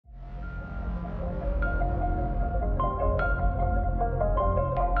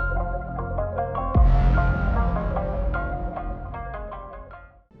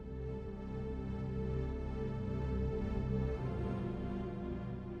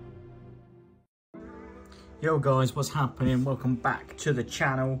Yo guys, what's happening? Welcome back to the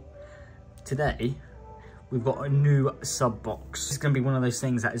channel. Today we've got a new sub box. It's going to be one of those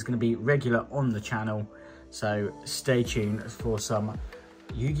things that is going to be regular on the channel, so stay tuned for some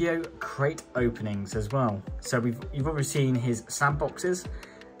Yu-Gi-Oh crate openings as well. So you've already seen his sandboxes,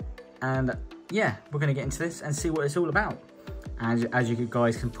 and yeah, we're going to get into this and see what it's all about. And as you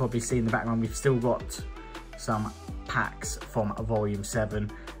guys can probably see in the background, we've still got some packs from volume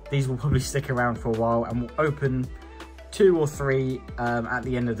 7. These will probably stick around for a while, and we'll open 2 or 3 at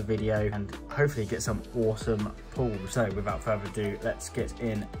the end of the video and hopefully get some awesome pulls. So without further ado, let's get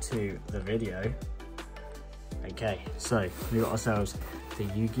into the video. Okay, so we got ourselves the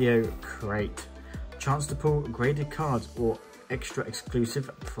Yu-Gi-Oh crate. Chance to pull graded cards or extra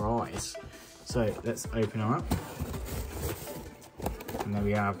exclusive prize. So let's open her up. And then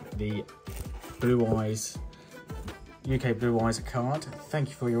we have the Blue Eyes, UK Blue Eyes card. Thank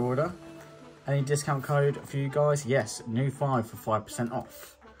you for your order. Any discount code for you guys? Yes, new 5 for 5%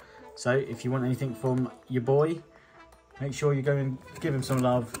 off. So if you want anything from your boy, make sure you go and give him some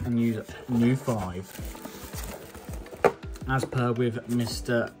love and use new 5. As per with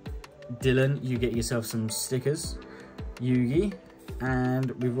Mr. Dylan, you get yourself some stickers, Yugi, and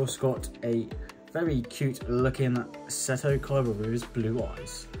we've also got a very cute looking Seto card with his blue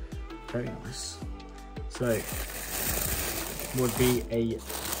eyes. Very nice. So would be a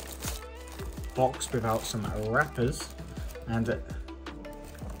box without some wrappers, and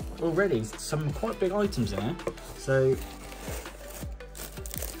already some quite big items in here. So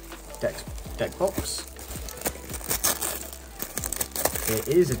deck box. It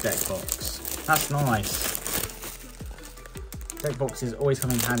is a deck box. That's nice. Deck boxes always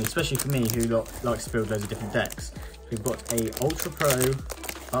come in handy, especially for me who likes to build loads of different decks. We've got a Ultra Pro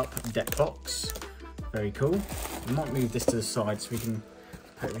Up deck box. Very cool. We might move this to the side so we can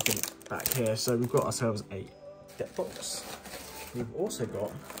put everything back here. So we've got ourselves a deck box. We've also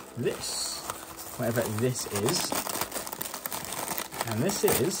got this, whatever this is. And this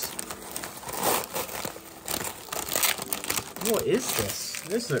is, what is this?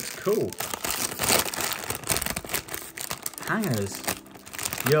 This looks cool. Hangers.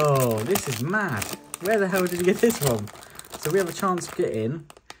 Yo, this is mad. Where the hell did you get this from? So we have a chance of getting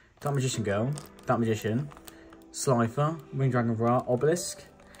Dark Magician Girl, Dark Magician, Slifer, Winged Dragon Ra, Obelisk,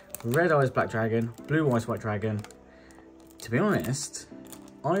 Red Eyes Black Dragon, Blue Eyes White Dragon. To be honest,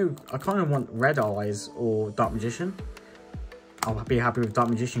 I kind of want Red Eyes or Dark Magician. I'll be happy with Dark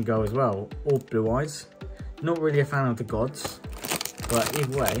Magician Girl as well, or Blue Eyes. Not really a fan of the gods, but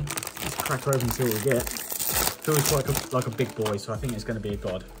either way, let's crack her open and see what we get. Feels quite like a big boy, so I think it's going to be a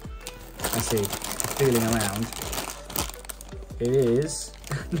god. Let's see, feeling around. It is.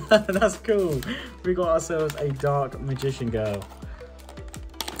 That's cool. We got ourselves a Dark Magician Girl.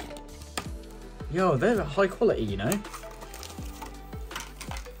 Yo, they're high quality, you know.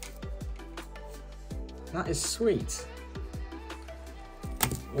 That is sweet.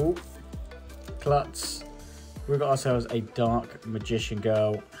 Oh, clutch. We got ourselves a Dark Magician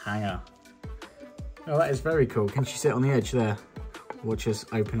Girl hanger. Oh, that is very cool. Can she sit on the edge there? Watch us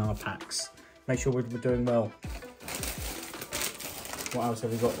open our packs. Make sure we're doing well. What else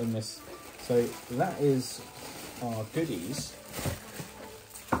have we got in this? So that is our goodies.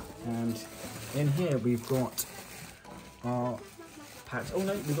 And in here we've got our packs. Oh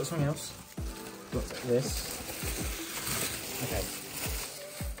no, we've got something else. We've got this. Okay.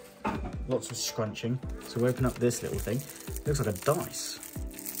 Lots of scrunching. So we open up this little thing. It looks like a dice.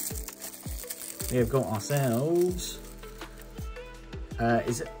 We have got ourselves,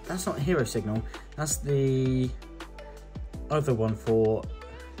 that's not Hero Signal, that's the other one for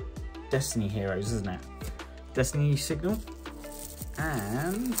Destiny Heroes, isn't it? Destiny Signal,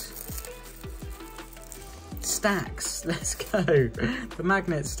 and stacks. Let's go. The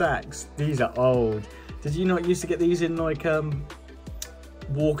magnet stacks. These are old. Did you not used to get these in like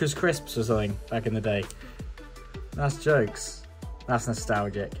Walker's Crisps or something back in the day? That's jokes. That's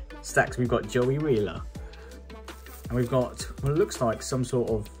nostalgic. Stacks, we've got Joey Wheeler, and we've got what looks like some sort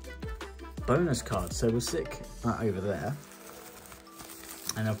of bonus card, so we'll stick that over there.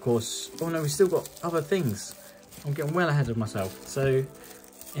 And of course, oh no, we've still got other things. I'm getting well ahead of myself. So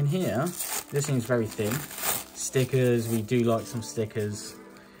in here, this seems very thin. Stickers, we do like some stickers,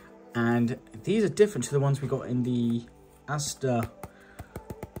 and these are different to the ones we got in the Asters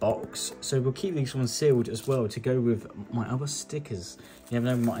box, so we'll keep these ones sealed as well to go with my other stickers. You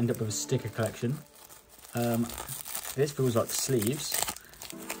never know, we might end up with a sticker collection. This feels like sleeves.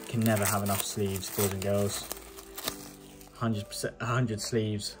 Can never have enough sleeves, boys and girls. 100%, 100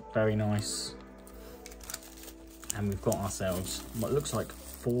 sleeves, very nice. And we've got ourselves what looks like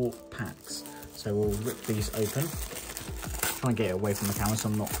 4 packs. So we'll rip these open. Try and get it away from the camera so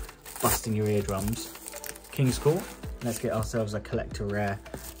I'm not busting your eardrums. King's Court. Let's get ourselves a collector rare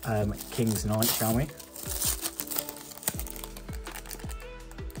King's Knight, shall we?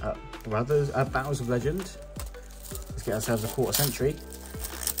 Battles of Legend. Let's get ourselves a quarter century.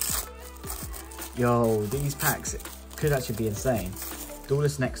 Yo, these packs could actually be insane.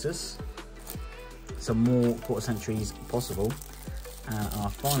 Duelist Nexus. Some more quarter centuries possible. And our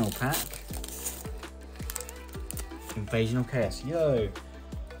final pack. Invasion of Chaos. Yo,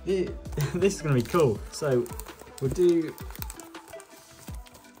 this is going to be cool. So we'll do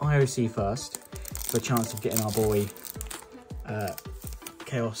IOC first for a chance of getting our boy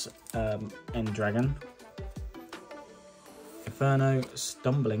Chaos End Dragon. Inferno,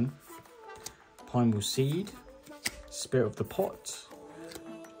 Stumbling, Primal Seed, Spirit of the Pot,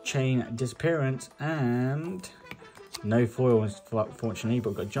 Chain Disappearance, and no foils fortunately, but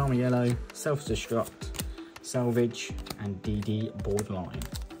we've got Jama Yellow, Self-Destruct, Salvage, and DD Borderline.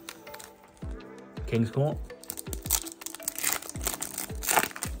 King's Court.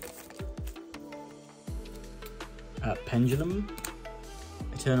 Pendulum,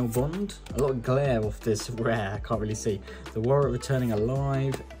 Eternal Bond. A lot of glare off this rare, I can't really see. The Warrior Returning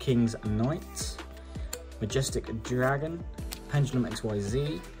Alive, King's Knight, Majestic Dragon, Pendulum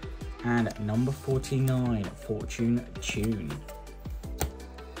XYZ, and number 49, Fortune Tune.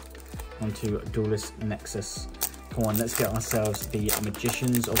 Onto Duelist Nexus. Come on, let's get ourselves the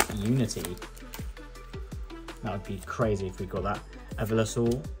Magicians of Unity. That would be crazy if we got that.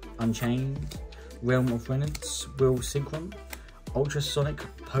 Everlasaur, Unchained, Realm of Renance, Will Synchron, Ultrasonic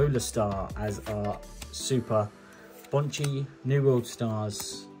Polar Star as our super Bonchy, New World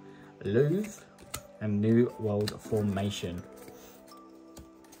Stars, Louvre, and New World Formation.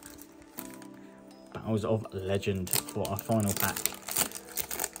 Battles of Legend for our final pack.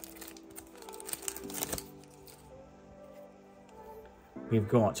 We've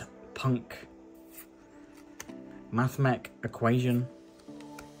got Punk, Mathmech Equation,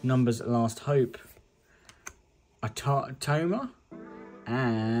 Numbers Last Hope, Atoma,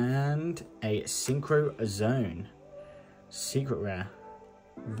 and a Synchro Zone. Secret rare.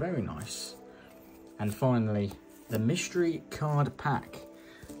 Very nice. And finally, the mystery card pack.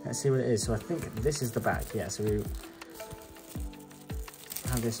 Let's see what it is. So I think this is the back. Yeah, so we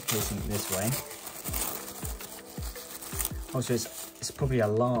have this facing this way. Also, it's probably a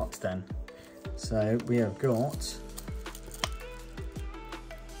lot then. So we have got...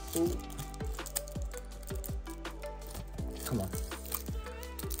 Ooh. Come on.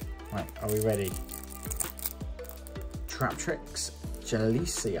 Right, are we ready? Traptrix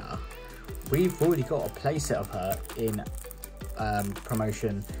Jalicia. We've already got a playset of her in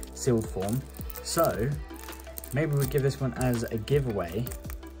promotion sealed form. So maybe we'll give this one as a giveaway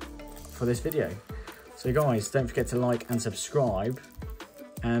for this video. So guys, don't forget to like and subscribe.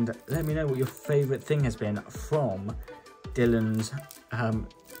 And let me know what your favourite thing has been from Dylan's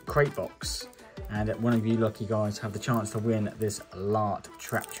crate box. And one of you lucky guys have the chance to win this Lart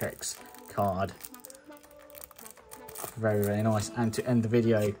Traptrix card. Very, very nice. And to end the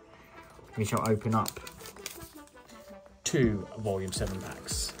video, we shall open up 2 Volume 7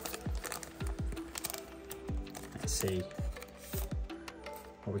 packs. Let's see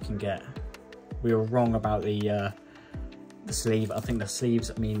what we can get. We were wrong about the sleeve. I think the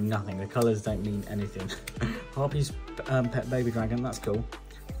sleeves mean nothing. The colours don't mean anything. Harpy's Pet Baby Dragon, that's cool.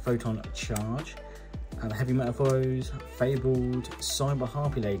 Photon Charge. Heavy Metaphors, Fabled, Cyber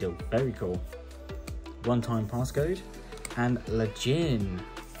Harpy Ladle, very cool. One-time passcode. And Lejin.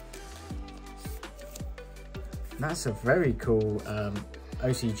 That's a very cool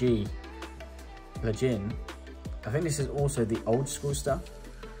OCG Lejin. I think this is also the old school stuff.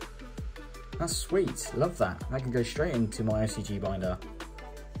 That's sweet, love that. That can go straight into my OCG binder.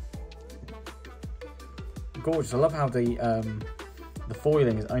 Gorgeous, I love how the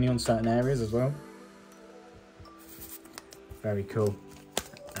foiling is only on certain areas as well. Very cool.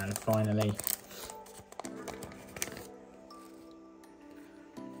 And finally,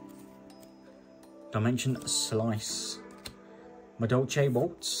 Dimension Slice. Madolce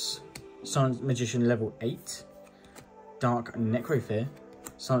Waltz. Silent Magician level 8. Dark Necrofear.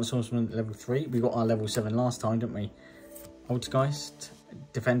 Silent Swordsman level 3. We got our level 7 last time, didn't we? Altergeist.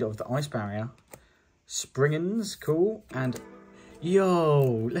 Defender of the Ice Barrier. Springens, cool. And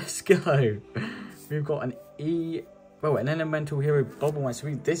yo, let's go. We've got an an Elemental Hero Bobble. So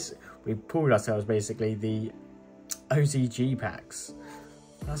we pulled ourselves basically the OCG packs.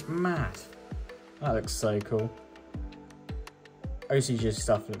 That's mad. That looks so cool. OCG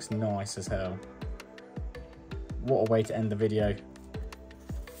stuff looks nice as hell. What a way to end the video.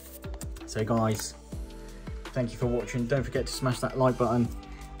 So guys, thank you for watching. Don't forget to smash that like button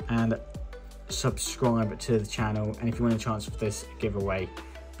and subscribe to the channel. And if you want a chance for this giveaway,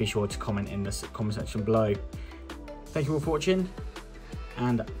 be sure to comment in the comment section below. Thank you all for watching,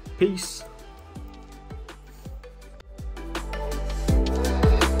 and peace.